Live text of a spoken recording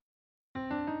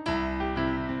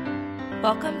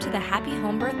Welcome to the Happy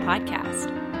Home Birth Podcast,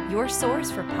 your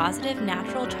source for positive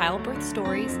natural childbirth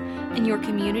stories and your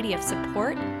community of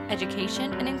support,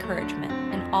 education, and encouragement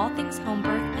in all things home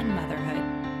birth and motherhood.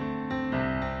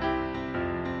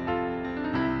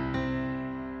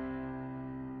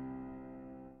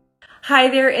 Hi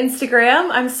there,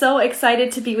 Instagram. I'm so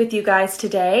excited to be with you guys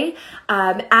today.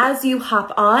 As you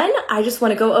hop on, I just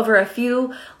want to go over a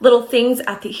few little things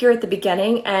here at the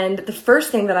beginning. And the first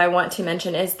thing that I want to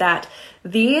mention is that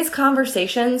these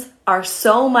conversations are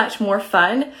so much more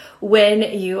fun when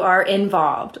you are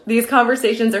involved. These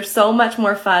conversations are so much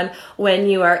more fun when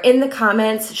you are in the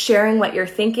comments, sharing what you're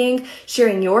thinking,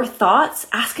 sharing your thoughts,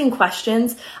 asking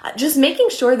questions, just making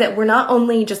sure that we're not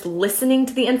only just listening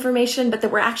to the information, but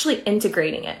that we're actually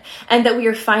integrating it and that we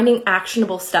are finding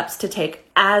actionable steps to take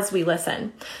as we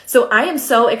listen. So I am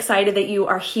so excited that you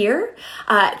are here.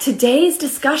 Today's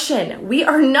discussion, we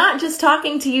are not just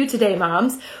talking to you today,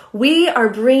 moms. We are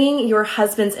bringing your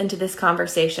husbands into this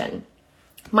conversation.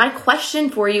 My question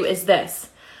for you is this: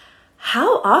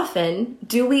 how often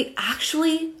do we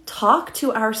actually talk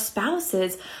to our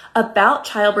spouses about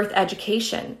childbirth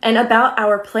education and about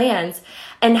our plans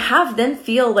and have them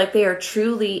feel like they are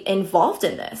truly involved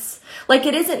in this? Like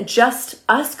it isn't just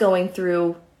us going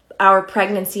through our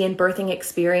pregnancy and birthing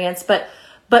experience, but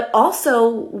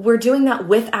also we're doing that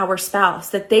with our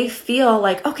spouse, that they feel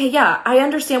like, okay, yeah, I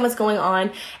understand what's going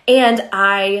on and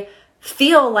I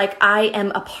feel like I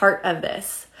am a part of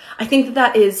this. I think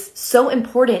that is so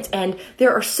important, and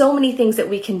there are so many things that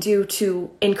we can do to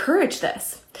encourage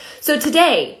this. So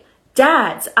today,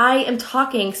 dads, I am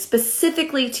talking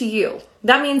specifically to you.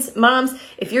 That means, moms,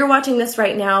 if you're watching this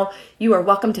right now, you are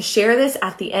welcome to share this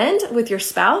at the end with your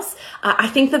spouse. I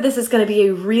think that this is going to be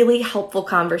a really helpful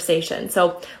conversation.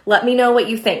 So let me know what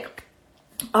you think.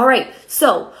 All right,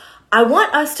 so I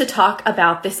want us to talk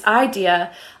about this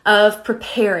idea of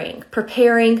preparing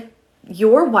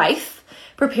your wife,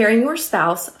 preparing your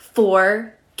spouse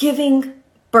for giving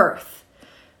birth.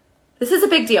 This is a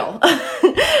big deal.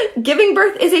 Giving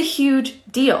birth is a huge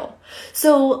deal.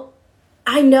 So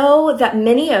I know that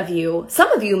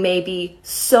some of you may be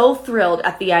so thrilled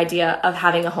at the idea of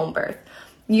having a home birth.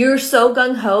 You're so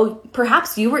gung-ho.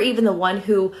 Perhaps you were even the one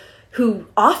who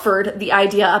offered the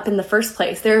idea up in the first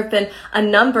place. There have been a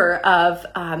number of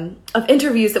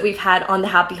interviews that we've had on the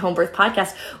Happy Home Birth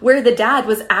podcast where the dad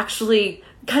was actually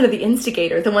kind of the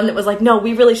instigator, the one that was like, no,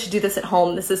 we really should do this at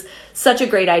home. This is such a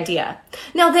great idea.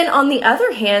 Now then, on the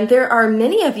other hand, there are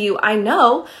many of you I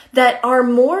know that are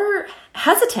more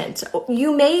hesitant.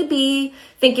 You may be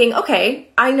thinking, okay,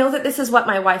 I know that this is what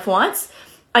my wife wants.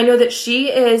 I know that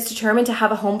she is determined to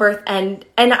have a home birth and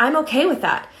I'm okay with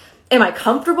that. Am I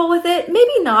comfortable with it?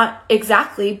 Maybe not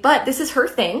exactly, but this is her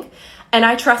thing and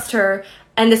I trust her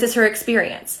and this is her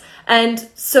experience. And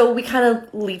so we kind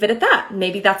of leave it at that.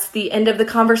 Maybe that's the end of the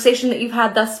conversation that you've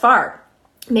had thus far.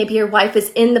 Maybe your wife is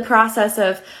in the process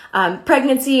of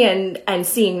pregnancy and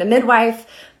seeing the midwife,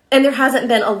 and there hasn't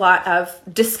been a lot of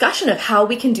discussion of how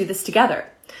we can do this together.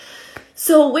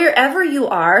 So wherever you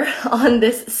are on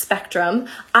this spectrum,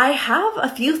 I have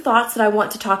a few thoughts that I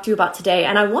want to talk to you about today.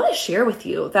 And I want to share with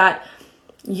you that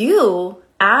you,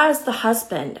 as the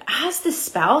husband, as the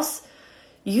spouse,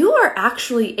 you are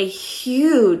actually a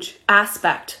huge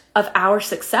aspect of our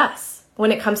success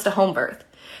when it comes to home birth.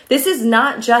 This is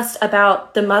not just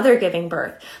about the mother giving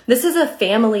birth. This is a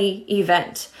family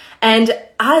event. And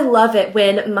I love it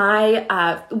when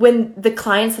when the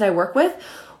clients that I work with,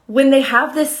 when they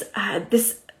have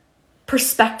this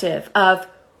perspective of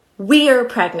we are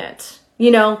pregnant,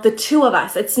 the two of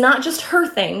us. It's not just her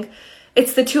thing.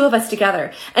 It's the two of us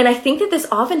together. And I think that this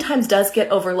oftentimes does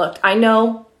get overlooked. I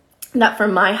know that for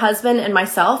my husband and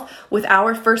myself, with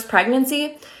our first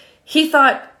pregnancy, he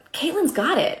thought, Caitlin's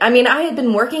got it. I mean, I had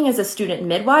been working as a student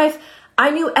midwife. I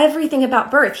knew everything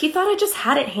about birth. He thought I just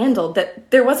had it handled, that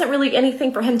there wasn't really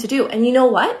anything for him to do. And you know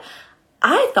what?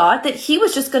 I thought that he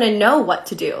was just going to know what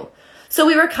to do. So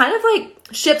we were kind of like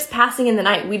ships passing in the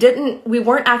night. We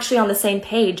weren't actually on the same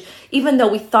page, even though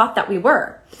we thought that we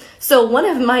were. So one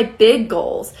of my big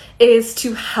goals is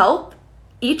to help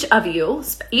each of you,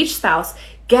 each spouse,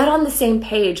 get on the same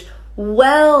page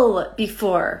well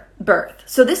before birth.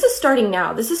 So this is starting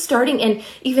now. This is starting in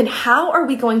even how are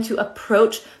we going to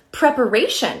approach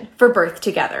preparation for birth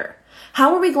together?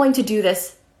 How are we going to do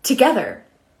this together?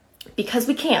 Because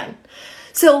we can.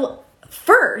 So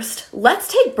first,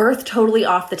 let's take birth totally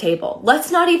off the table.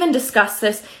 Let's not even discuss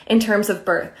this in terms of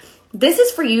birth. This is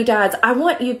for you, dads. I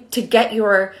want you to get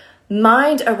your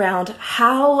mind around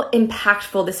how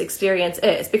impactful this experience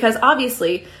is, because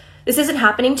obviously This isn't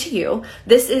happening to you.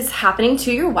 This is happening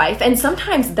to your wife. And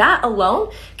sometimes that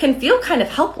alone can feel kind of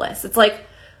helpless. It's like,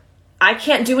 I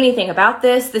can't do anything about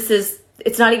this.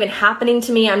 It's not even happening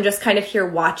to me. I'm just kind of here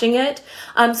watching it.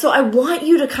 So I want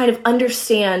you to kind of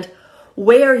understand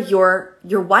where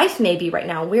your wife may be right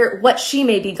now, what she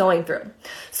may be going through.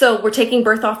 So we're taking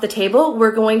birth off the table.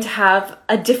 We're going to have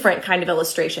a different kind of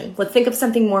illustration. Let's think of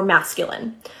something more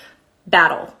masculine.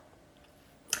 Battle.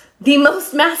 The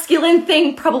most masculine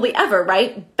thing probably ever,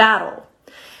 right? Battle.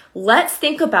 Let's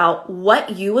think about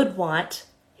what you would want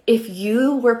if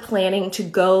you were planning to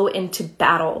go into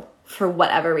battle for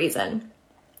whatever reason.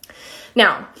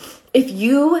 Now, if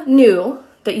you knew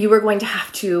that you were going to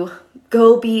have to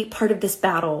go be part of this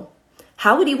battle,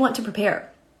 how would you want to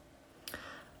prepare?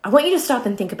 I want you to stop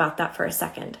and think about that for a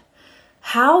second.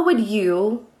 How would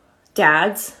you,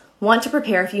 dads, want to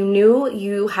prepare if you knew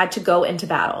you had to go into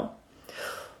battle?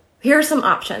 Here are some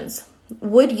options.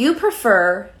 Would you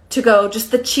prefer to go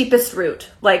just the cheapest route?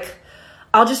 Like,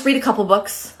 I'll just read a couple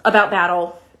books about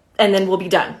battle and then we'll be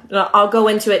done. I'll go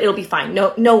into it. It'll be fine.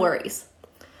 No worries.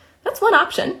 That's one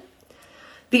option.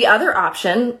 The other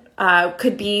option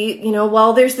could be,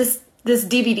 there's this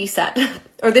DVD set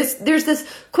or there's this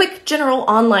quick general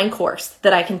online course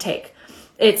that I can take.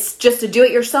 It's just to do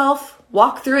it yourself,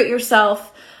 walk through it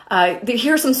yourself.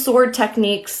 Here are some sword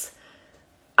techniques.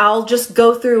 I'll just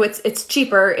go through, it's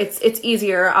cheaper, it's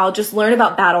easier. I'll just learn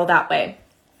about battle that way.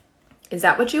 Is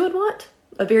that what you would want?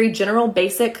 A very general,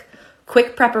 basic,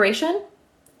 quick preparation?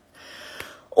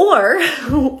 Or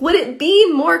would it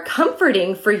be more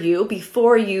comforting for you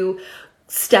before you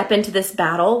step into this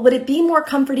battle? Would it be more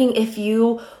comforting if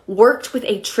you worked with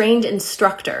a trained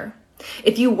instructor?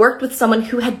 If you worked with someone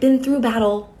who had been through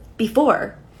battle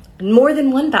before, more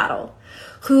than one battle,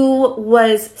 who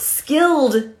was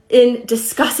skilled in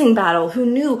discussing battle, who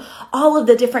knew all of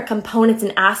the different components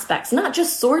and aspects, not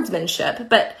just swordsmanship,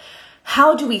 but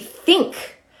how do we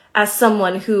think as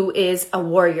someone who is a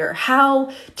warrior? How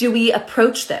do we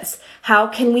approach this? How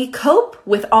can we cope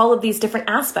with all of these different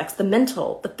aspects, the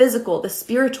mental, the physical, the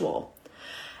spiritual?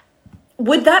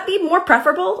 Would that be more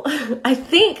preferable? I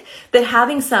think that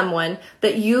having someone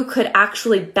that you could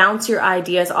actually bounce your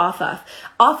ideas off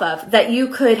of, that you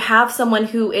could have someone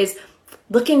who is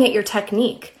looking at your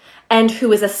technique and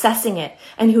who is assessing it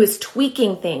and who is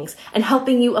tweaking things and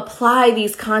helping you apply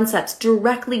these concepts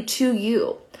directly to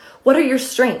you. What are your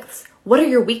strengths? What are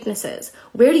your weaknesses?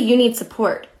 Where do you need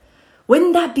support?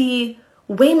 Wouldn't that be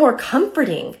way more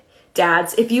comforting,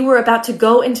 dads, if you were about to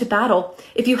go into battle,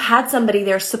 if you had somebody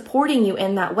there supporting you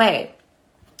in that way?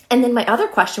 And then my other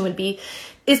question would be,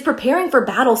 is preparing for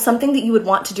battle something that you would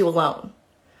want to do alone?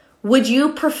 Would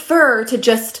you prefer to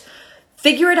just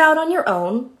figure it out on your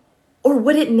own? Or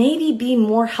would it maybe be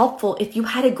more helpful if you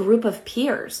had a group of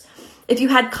peers? If you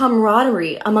had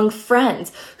camaraderie among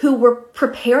friends who were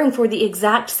preparing for the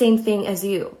exact same thing as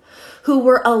you, who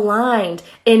were aligned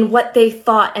in what they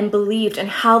thought and believed and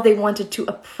how they wanted to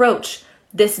approach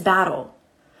this battle?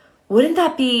 Wouldn't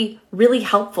that be really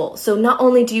helpful? So not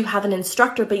only do you have an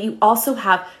instructor, but you also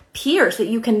have peers that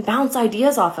you can bounce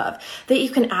ideas off of, that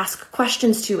you can ask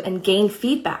questions to and gain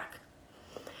feedback.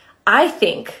 I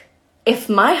think if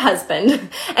my husband,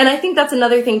 and I think that's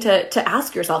another thing to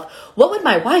ask yourself, what would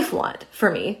my wife want for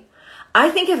me?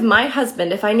 I think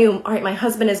if I knew, all right, my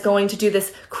husband is going to do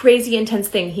this crazy intense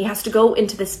thing, he has to go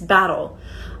into this battle,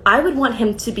 I would want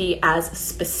him to be as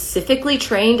specifically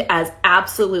trained as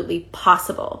absolutely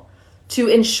possible to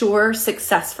ensure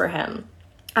success for him.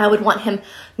 I would want him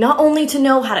not only to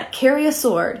know how to carry a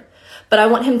sword, but I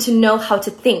want him to know how to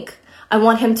think. I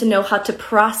want him to know how to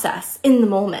process in the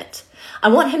moment. I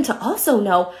want him to also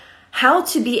know how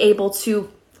to be able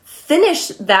to finish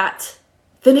that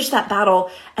battle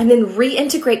and then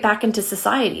reintegrate back into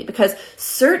society. Because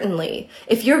certainly,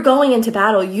 if you're going into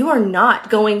battle, you are not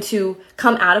going to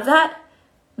come out of that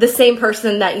the same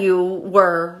person that you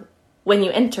were when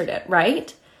you entered it,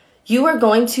 right? You are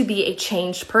going to be a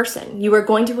changed person. You are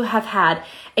going to have had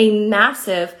a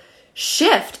massive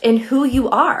shift in who you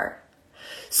are.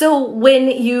 So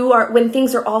when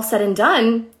things are all said and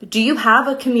done, do you have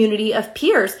a community of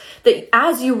peers that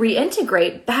as you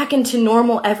reintegrate back into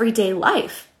normal everyday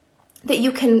life that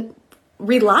you can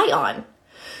rely on?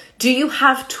 Do you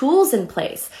have tools in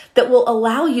place that will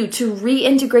allow you to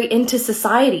reintegrate into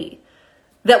society,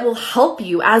 that will help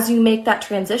you as you make that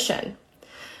transition?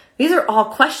 These are all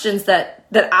questions that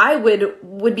I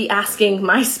would be asking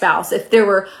my spouse if there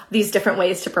were these different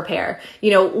ways to prepare.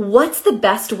 What's the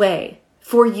best way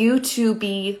for you to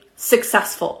be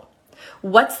successful?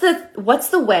 What's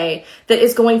the way that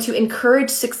is going to encourage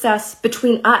success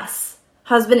between us,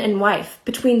 husband and wife,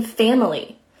 between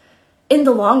family? in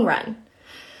the long run.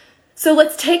 So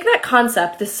let's take that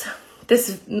concept, this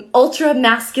ultra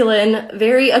masculine,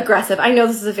 very aggressive. I know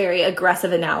this is a very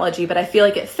aggressive analogy, but I feel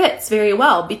like it fits very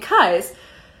well because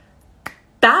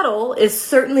battle is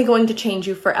certainly going to change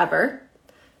you forever,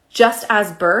 just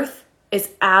as birth is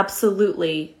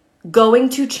absolutely going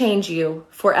to change you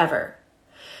forever.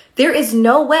 There is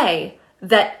no way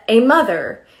that a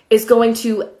mother is going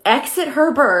to exit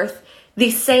her birth the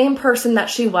same person that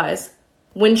she was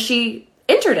when she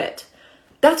entered it.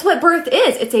 That's what birth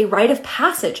is. It's a rite of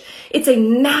passage. It's a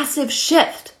massive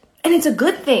shift, and it's a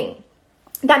good thing.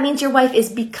 That means your wife is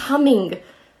becoming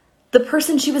the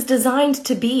person she was designed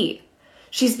to be.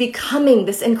 She's becoming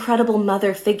this incredible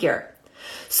mother figure.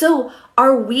 So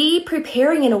are we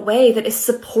preparing in a way that is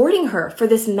supporting her for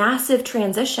this massive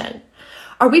transition?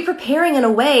 Are we preparing in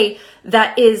a way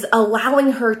that is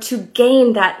allowing her to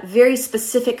gain that very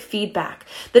specific feedback,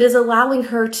 that is allowing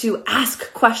her to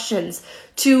ask questions,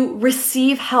 to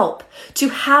receive help, to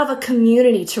have a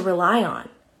community to rely on?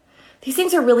 These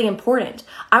things are really important.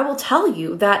 I will tell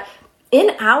you that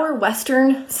in our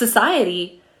Western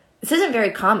society, this isn't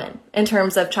very common in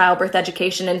terms of childbirth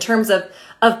education, in terms of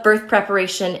birth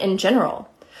preparation in general.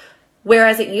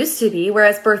 Whereas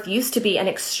birth used to be an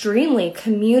extremely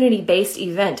community-based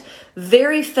event,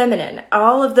 very feminine.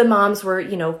 All of the moms were,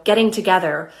 getting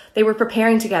together. They were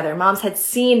preparing together. Moms had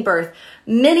seen birth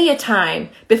many a time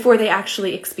before they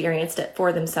actually experienced it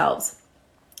for themselves.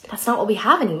 That's not what we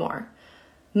have anymore.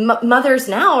 Mothers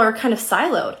now are kind of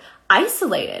siloed,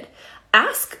 isolated.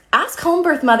 Ask home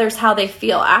birth mothers how they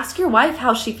feel. Ask your wife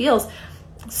how she feels.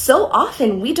 So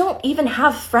often we don't even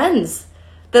have friends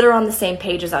that are on the same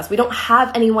page as us. We don't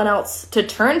have anyone else to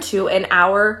turn to in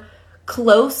our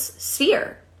close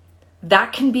sphere.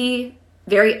 That can be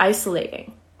very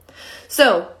isolating.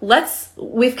 So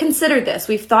we've considered this.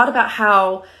 We've thought about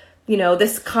how,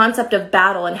 this concept of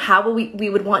battle and how we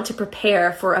would want to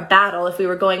prepare for a battle if we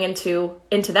were going into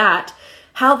that,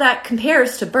 how that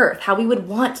compares to birth, how we would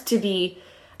want to be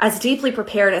as deeply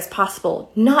prepared as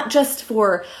possible, not just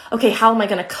for, okay, how am I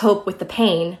going to cope with the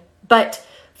pain, but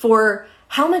for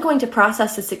how am I going to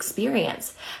process this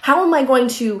experience? How am I going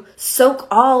to soak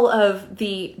all of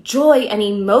the joy and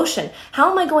emotion? How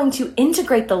am I going to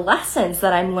integrate the lessons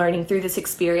that I'm learning through this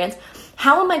experience?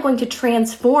 How am I going to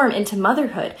transform into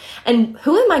motherhood? And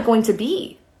who am I going to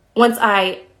be once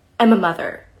I am a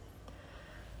mother?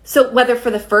 So whether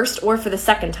for the first or for the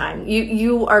second time,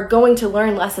 you are going to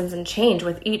learn lessons and change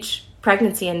with each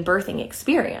pregnancy and birthing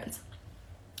experience.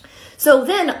 So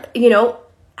then,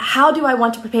 how do I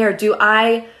want to prepare? Do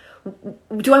I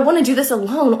want to do this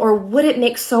alone, or would it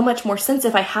make so much more sense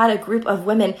if I had a group of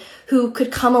women who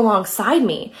could come alongside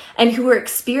me and who are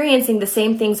experiencing the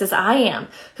same things as I am,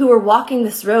 who are walking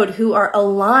this road, who are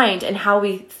aligned in how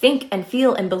we think and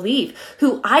feel and believe,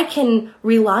 who I can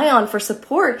rely on for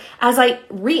support as I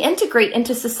reintegrate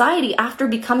into society after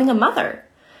becoming a mother?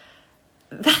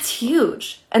 That's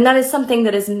huge. And that is something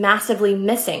that is massively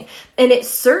missing. And it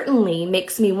certainly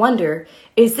makes me wonder,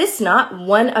 is this not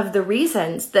one of the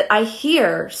reasons that I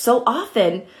hear so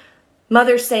often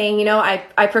mothers saying,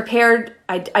 I prepared,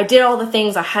 I did all the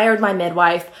things, I hired my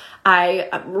midwife, I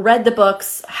read the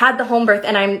books, had the home birth,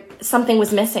 and something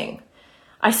was missing.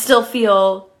 I still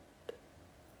feel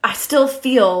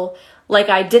like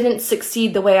I didn't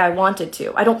succeed the way I wanted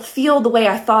to. I don't feel the way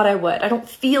I thought I would. I don't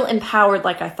feel empowered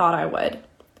like I thought I would.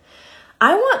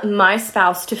 I want my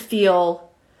spouse to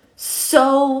feel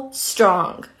so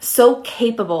strong, so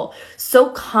capable, so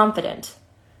confident.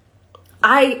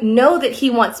 I know that he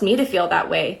wants me to feel that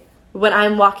way when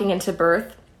I'm walking into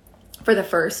birth for the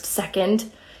first,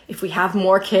 second, if we have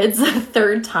more kids,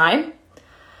 third time.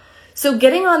 So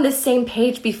getting on this same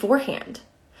page beforehand.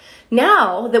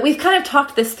 Now that we've kind of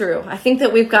talked this through, I think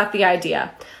that we've got the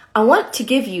idea. I want to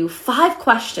give you 5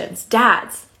 questions,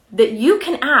 dads, that you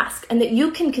can ask and that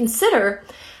you can consider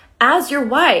as your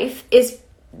wife is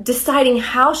deciding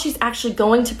how she's actually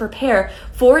going to prepare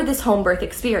for this home birth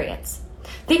experience.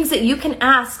 Things that you can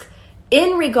ask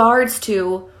in regards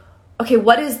to, okay,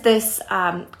 what is this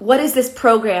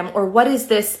program, or what is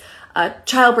this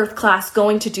childbirth class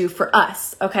going to do for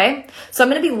us, okay? So I'm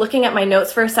going to be looking at my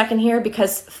notes for a second here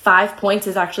because 5 points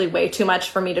is actually way too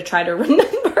much for me to try to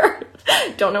remember.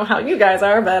 Don't know how you guys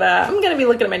are, but I'm going to be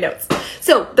looking at my notes.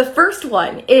 So the first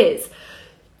one is,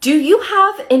 do you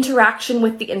have interaction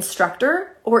with the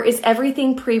instructor, or is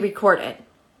everything pre-recorded?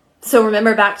 So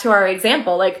remember back to our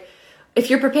example, like if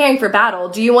you're preparing for battle,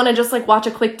 do you want to just watch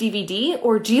a quick DVD,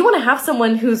 or do you want to have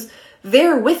someone who's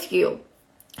there with you,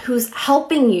 who's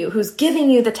helping you, who's giving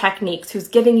you the techniques, who's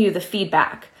giving you the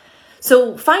feedback?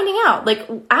 So finding out,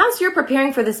 as you're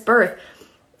preparing for this birth,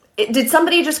 did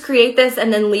somebody just create this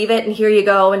and then leave it and here you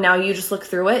go and now you just look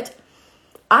through it?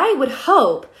 I would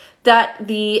hope that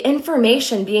the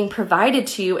information being provided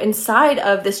to you inside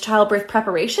of this childbirth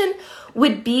preparation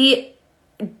would be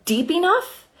deep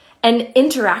enough and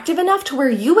interactive enough to where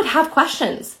you would have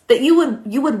questions, that you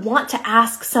would want to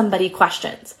ask somebody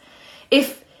questions.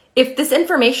 If this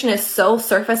information is so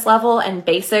surface level and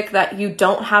basic that you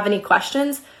don't have any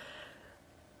questions,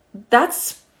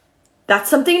 that's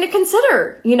something to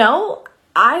consider.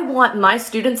 I want my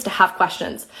students to have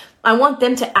questions. I want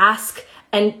them to ask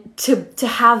and to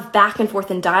have back and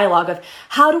forth and dialogue of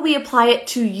how do we apply it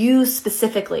to you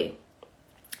specifically.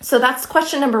 So that's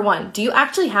question number 1. Do you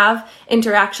actually have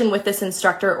interaction with this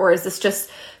instructor, or is this just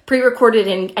pre-recorded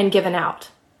and given out?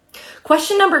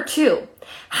 Question number 2,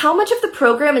 how much of the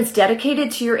program is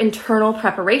dedicated to your internal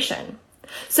preparation?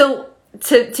 So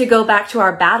to go back to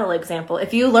our battle example,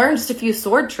 if you learned just a few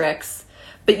sword tricks,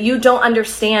 but you don't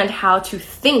understand how to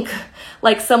think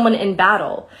like someone in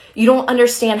battle, you don't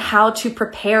understand how to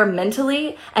prepare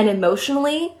mentally and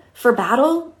emotionally for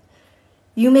battle,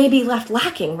 you may be left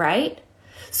lacking, right?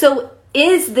 So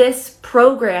is this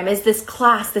program, is this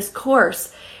class, this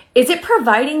course, is it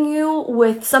providing you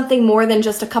with something more than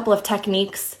just a couple of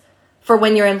techniques for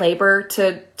when you're in labor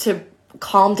to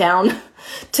calm down,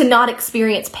 to not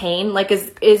experience pain? Like,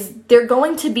 is there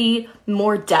going to be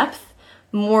more depth,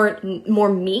 more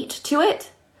meat to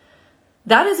it?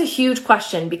 That is a huge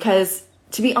question, because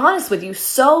to be honest with you,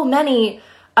 so many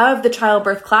of the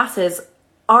childbirth classes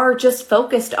are just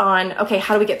focused on, okay,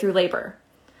 how do we get through labor?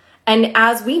 And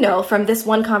as we know from this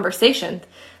one conversation,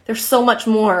 there's so much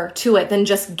more to it than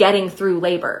just getting through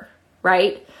labor,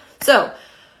 right? So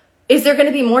is there going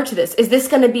to be more to this? Is this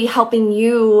going to be helping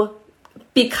you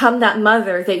become that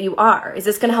mother that you are? Is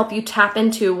this going to help you tap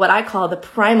into what I call the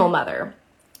primal mother?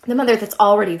 The mother that's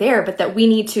already there, but that we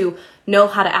need to know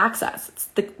how to access. It's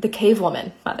the cave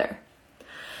woman mother.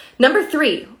 Number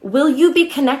 3, will you be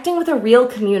connecting with a real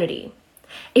community?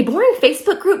 A boring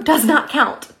Facebook group does not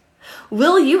count.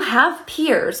 Will you have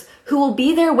peers who will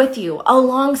be there with you,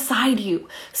 alongside you,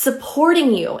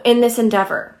 supporting you in this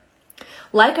endeavor?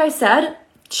 Like I said,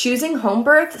 choosing home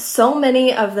birth, so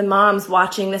many of the moms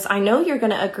watching this, I know you're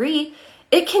going to agree,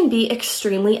 it can be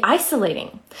extremely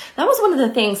isolating. That was one of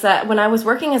the things that when I was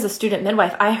working as a student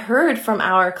midwife, I heard from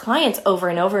our clients over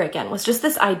and over again, was just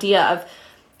this idea of,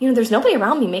 there's nobody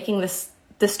around me making this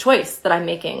choice that I'm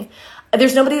making.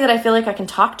 There's nobody that I feel like I can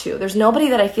talk to. There's nobody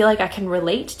that I feel like I can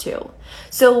relate to.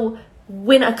 So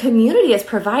when a community is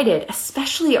provided,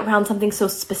 especially around something so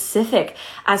specific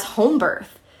as home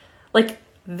birth, like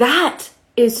that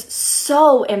is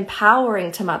so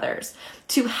empowering to mothers,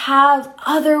 to have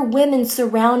other women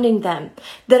surrounding them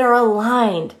that are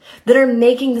aligned, that are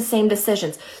making the same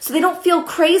decisions. So they don't feel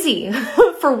crazy.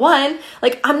 For one,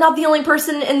 like, I'm not the only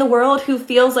person in the world who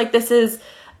feels like this is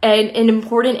an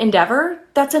important endeavor.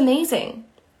 That's amazing.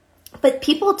 But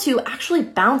people to actually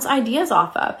bounce ideas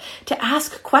off of, to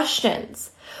ask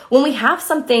questions. When we have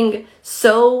something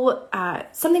so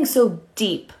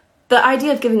deep, the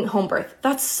idea of giving home birth,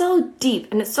 that's so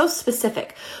deep and it's so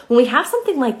specific. When we have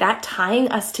something like that tying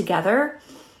us together,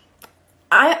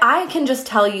 I can just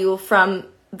tell you from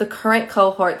the current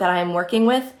cohort that I am working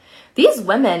with, these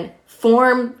women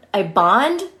form a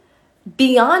bond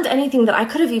beyond anything that I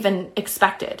could have even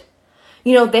expected.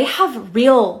 They have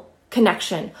real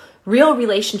connection, real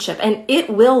relationship, and it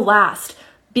will last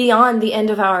beyond the end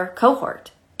of our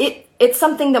cohort. It's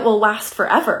something that will last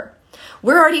forever.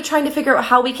 We're already trying to figure out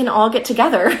how we can all get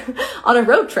together on a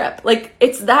road trip. Like,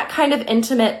 it's that kind of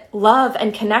intimate love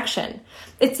and connection.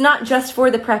 It's not just for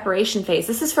the preparation phase.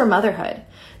 This is for motherhood.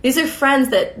 These are friends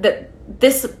that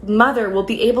this mother will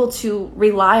be able to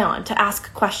rely on, to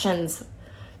ask questions,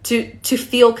 to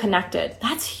feel connected.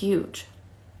 That's huge.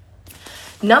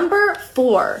 Number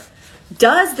 4,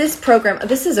 does this program,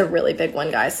 this is a really big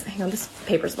one, guys. Hang on, this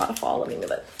paper's about to fall. Let me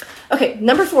move it. Okay,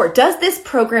 number 4, does this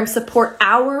program support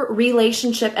our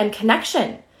relationship and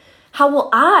connection? How will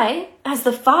I, as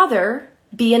the father,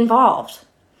 be involved?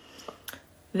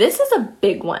 This is a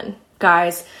big one,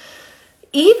 guys.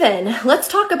 Let's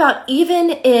talk about even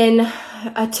in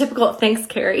a typical, thanks,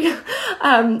 Carrie.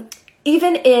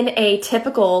 Even in a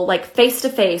typical, like,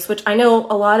 face-to-face, which I know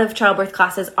a lot of childbirth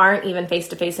classes aren't even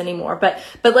face-to-face anymore, but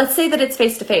let's say that it's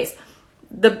face-to-face.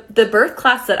 The birth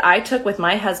class that I took with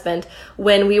my husband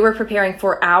when we were preparing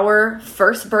for our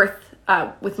first birth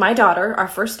with my daughter,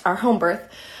 our home birth,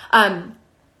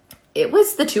 it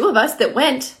was the two of us that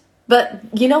went. But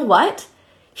you know what?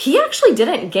 He actually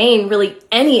didn't gain really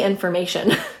any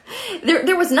information.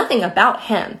 There was nothing about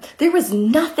him. There was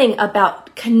nothing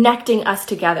about connecting us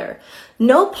together.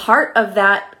 No part of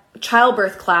that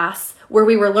childbirth class where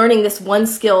we were learning this one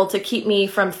skill to keep me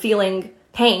from feeling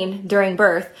pain during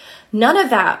birth, none of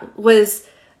that was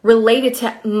related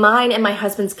to mine and my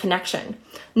husband's connection.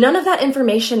 None of that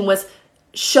information was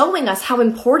showing us how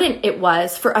important it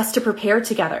was for us to prepare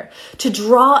together, to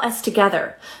draw us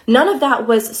together. None of that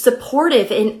was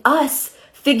supportive in us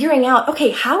figuring out,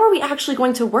 okay, how are we actually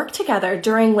going to work together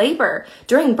during labor,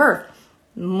 during birth?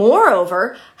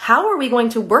 Moreover, how are we going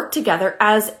to work together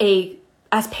as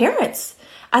parents,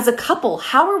 as a couple?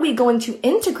 How are we going to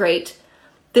integrate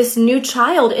this new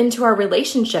child into our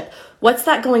relationship? What's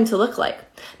that going to look like?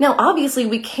 Now, obviously,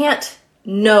 we can't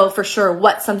know for sure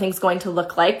what something's going to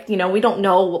look like. We don't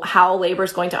know how labor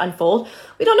is going to unfold.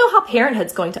 We don't know how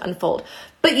parenthood's going to unfold.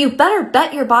 But you better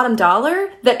bet your bottom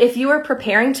dollar that if you are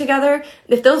preparing together,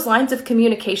 if those lines of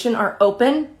communication are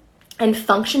open and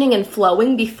functioning and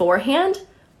flowing beforehand,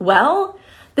 well,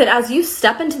 that as you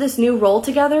step into this new role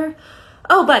together,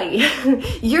 oh, buddy,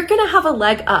 you're going to have a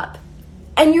leg up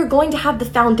and you're going to have the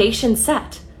foundation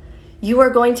set. You are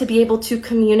going to be able to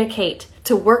communicate,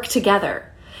 to work together.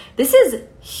 This is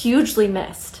hugely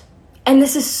missed. And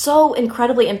this is so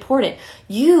incredibly important.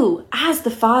 You, as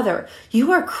the father,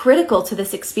 you are critical to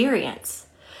this experience.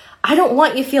 I don't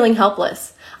want you feeling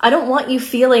helpless. I don't want you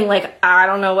feeling like, I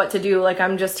don't know what to do, like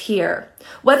I'm just here.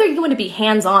 Whether you want to be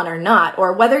hands-on or not,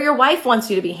 or whether your wife wants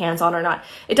you to be hands-on or not,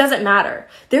 it doesn't matter.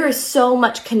 There is so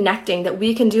much connecting that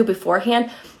we can do beforehand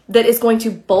that is going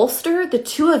to bolster the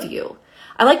two of you.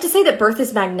 I like to say that birth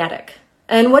is magnetic.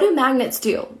 And what do magnets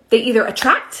do? They either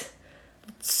attract,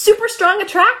 super strong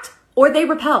attract, or they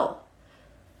repel.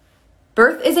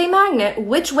 Birth is a magnet.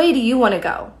 Which way do you want to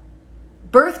go?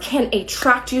 Birth can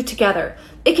attract you together.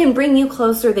 It can bring you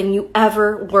closer than you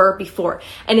ever were before.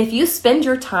 And if you spend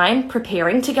your time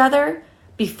preparing together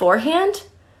beforehand,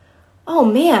 oh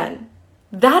man,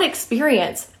 that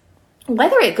experience,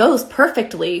 whether it goes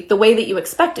perfectly the way that you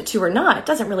expect it to or not, it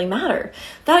doesn't really matter.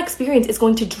 That experience is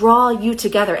going to draw you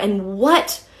together. And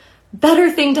what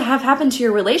better thing to have happen to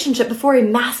your relationship before a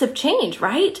massive change,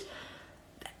 right?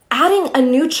 Adding a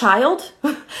new child,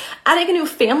 adding a new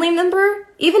family member,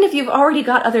 even if you've already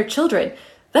got other children,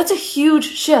 that's a huge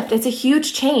shift. It's a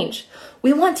huge change.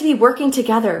 We want to be working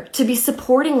together, to be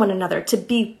supporting one another, to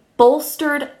be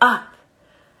bolstered up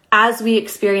as we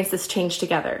experience this change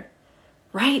together,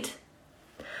 right?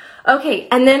 Okay,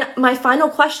 and then my final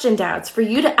question, dads, for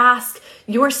you to ask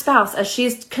your spouse as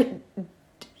she's, I'm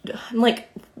like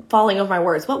falling over my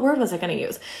words. What word was I going to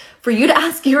use? For you to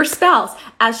ask your spouse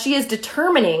as she is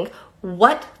determining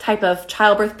what type of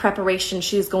childbirth preparation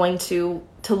she's going to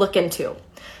look into.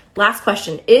 Last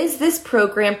question, is this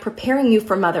program preparing you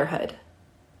for motherhood?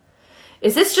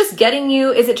 Is this just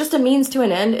is it just a means to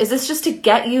an end? Is this just to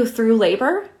get you through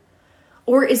labor?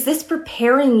 Or is this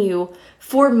preparing you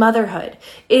for motherhood?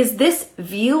 Is this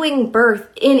viewing birth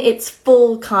in its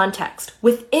full context,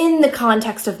 within the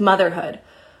context of motherhood?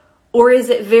 Or is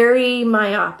it very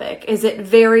myopic? Is it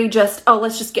very just,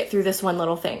 let's just get through this one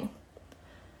little thing?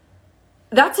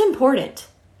 That's important.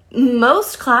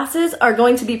 Most classes are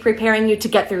going to be preparing you to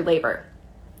get through labor.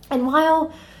 And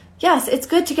while, yes, it's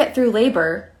good to get through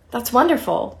labor, that's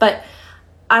wonderful. But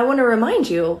I want to remind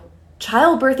you,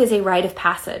 childbirth is a rite of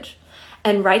passage.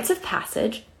 And rites of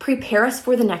passage prepare us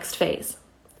for the next phase.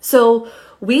 So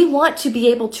we want to be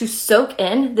able to soak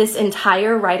in this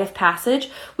entire rite of passage.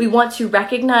 We want to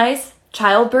recognize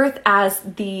childbirth as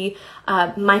the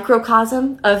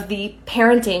microcosm of the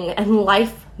parenting and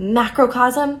life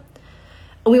macrocosm.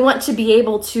 We want to be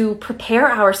able to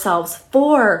prepare ourselves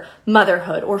for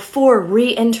motherhood or for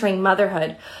re-entering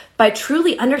motherhood by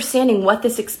truly understanding what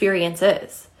this experience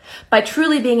is, by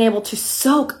truly being able to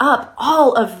soak up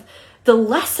all of the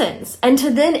lessons and to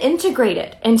then integrate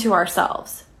it into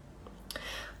ourselves.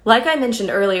 Like I mentioned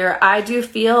earlier, I do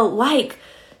feel like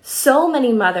so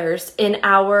many mothers in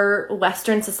our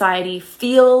Western society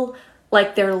feel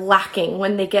like they're lacking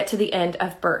when they get to the end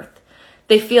of birth.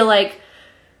 They feel like,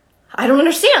 I don't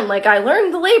understand. Like, I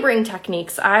learned the laboring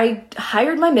techniques. I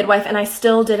hired my midwife and I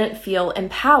still didn't feel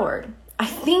empowered. I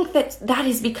think that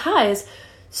is because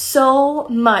so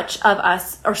much of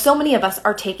us, or so many of us,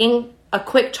 are taking a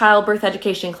quick childbirth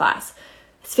education class.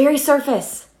 It's very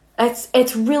surface.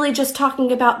 It's really just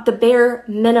talking about the bare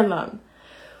minimum.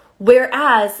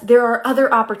 Whereas there are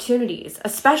other opportunities,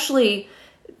 especially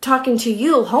talking to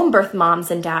you home birth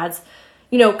moms and dads,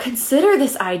 consider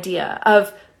this idea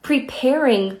of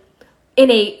preparing in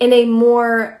a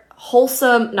more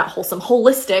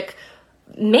holistic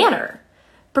manner.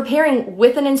 Preparing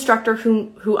with an instructor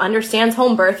who understands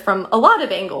home birth from a lot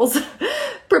of angles.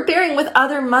 Preparing with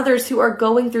other mothers who are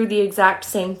going through the exact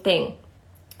same thing.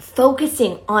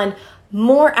 Focusing on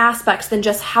more aspects than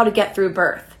just how to get through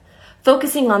birth.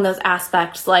 Focusing on those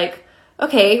aspects like,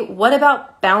 okay, what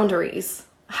about boundaries?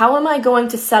 How am I going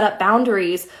to set up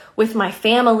boundaries with my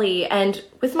family and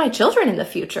with my children in the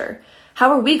future?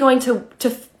 How are we going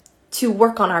to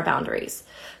work on our boundaries?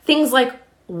 Things like,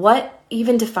 what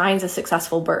even defines a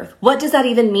successful birth? What does that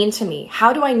even mean to me?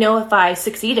 How do I know if I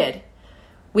succeeded?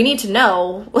 We need to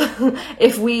know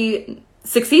if we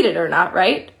succeeded or not,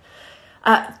 right?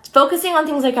 Focusing on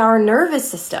things like our nervous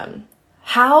system.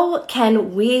 How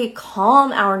can we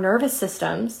calm our nervous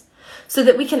systems so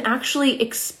that we can actually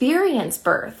experience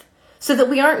birth? So that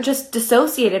we aren't just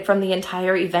dissociated from the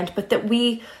entire event, but that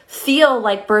we feel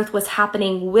like birth was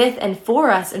happening with and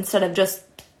for us instead of just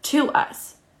to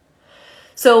us.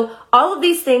 So all of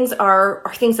these things are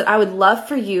things that I would love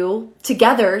for you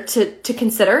together to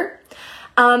consider.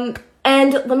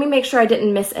 And let me make sure I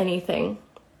didn't miss anything.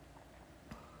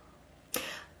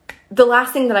 The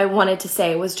last thing that I wanted to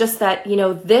say was just that,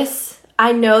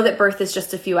 I know that birth is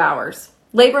just a few hours.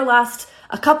 Labor lasts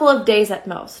a couple of days at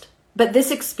most. But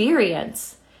this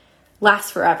experience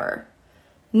lasts forever.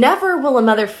 Never will a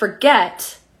mother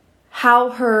forget how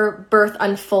her birth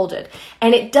unfolded.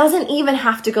 And it doesn't even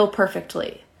have to go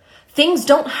perfectly. Things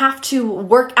don't have to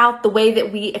work out the way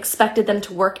that we expected them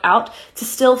to work out to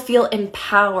still feel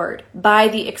empowered by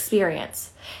the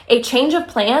experience. A change of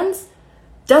plans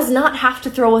does not have to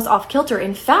throw us off kilter.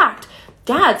 In fact,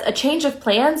 dads, a change of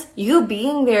plans, you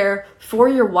being there for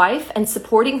your wife and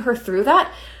supporting her through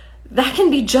that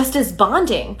can be just as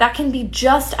bonding. That can be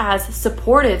just as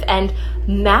supportive and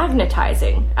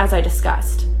magnetizing, as I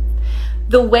discussed.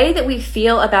 The way that we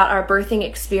feel about our birthing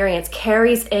experience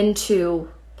carries into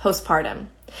postpartum.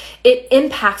 It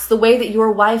impacts the way that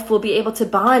your wife will be able to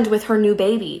bond with her new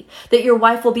baby, that your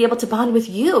wife will be able to bond with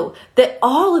you, that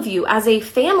all of you as a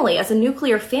family, as a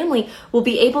nuclear family, will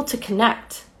be able to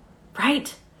connect,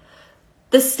 right?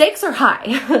 The stakes are high.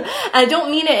 I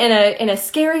don't mean it in a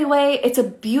scary way. It's a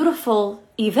beautiful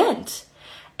event.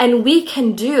 And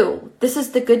this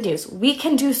is the good news, we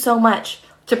can do so much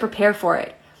to prepare for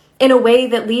it in a way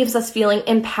that leaves us feeling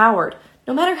empowered,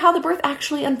 no matter how the birth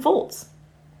actually unfolds.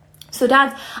 So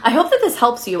dads, I hope that this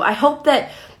helps you. I hope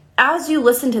that as you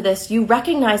listen to this, you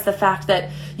recognize the fact that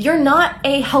you're not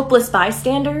a helpless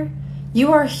bystander.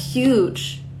 You are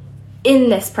huge in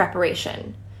this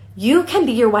preparation. You can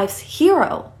be your wife's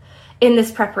hero in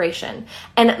this preparation.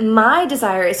 And my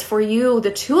desire is for you,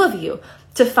 the two of you,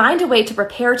 to find a way to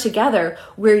prepare together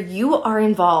where you are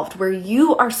involved, where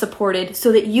you are supported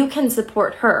so that you can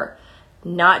support her,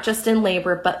 not just in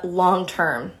labor, but long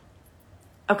term.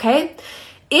 Okay?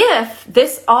 If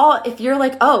you're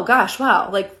like, oh gosh,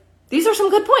 wow, like these are some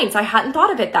good points. I hadn't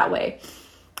thought of it that way.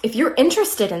 If you're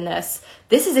interested in this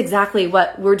is exactly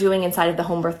what we're doing inside of the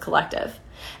Home Birth Collective.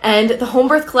 And the Home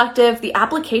Birth Collective, the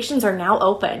applications are now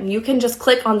open. You can just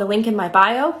click on the link in my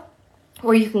bio,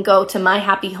 or you can go to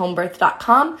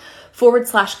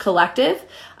myhappyhomebirth.com/collective.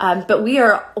 But we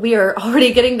are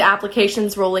already getting the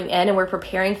applications rolling in, and we're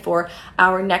preparing for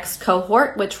our next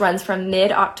cohort, which runs from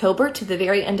mid-October to the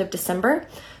very end of December.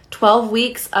 12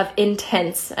 weeks of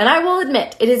intense, and I will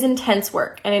admit, it is intense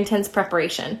work and intense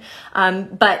preparation.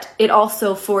 But it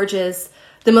also forges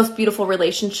the most beautiful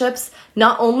relationships,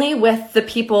 not only with the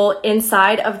people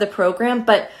inside of the program,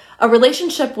 but a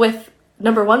relationship with,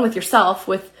 number one, with yourself,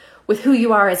 with who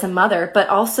you are as a mother, but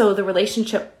also the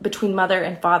relationship between mother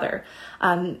and father.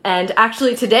 And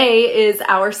actually today is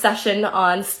our session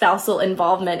on spousal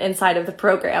involvement inside of the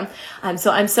program.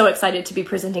 So I'm so excited to be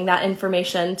presenting that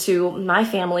information to my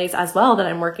families as well that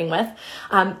I'm working with.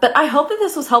 But I hope that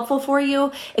this was helpful for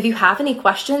you. If you have any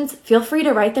questions, feel free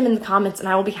to write them in the comments and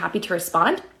I will be happy to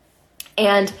respond.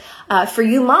 And for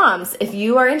you moms, if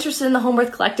you are interested in the Home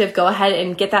Birth Collective, go ahead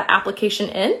and get that application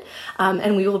in,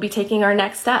 and we will be taking our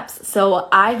next steps. So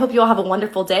I hope you all have a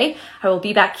wonderful day. I will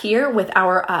be back here with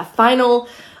our final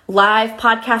live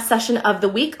podcast session of the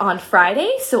week on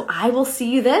Friday. So I will see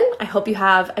you then. I hope you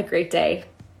have a great day.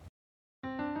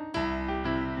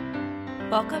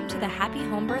 Welcome to the Happy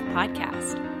Home Birth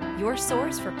Podcast, your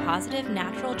source for positive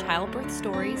natural childbirth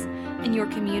stories and your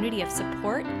community of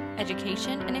support,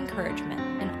 education, and encouragement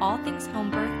in all things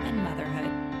home birth and motherhood.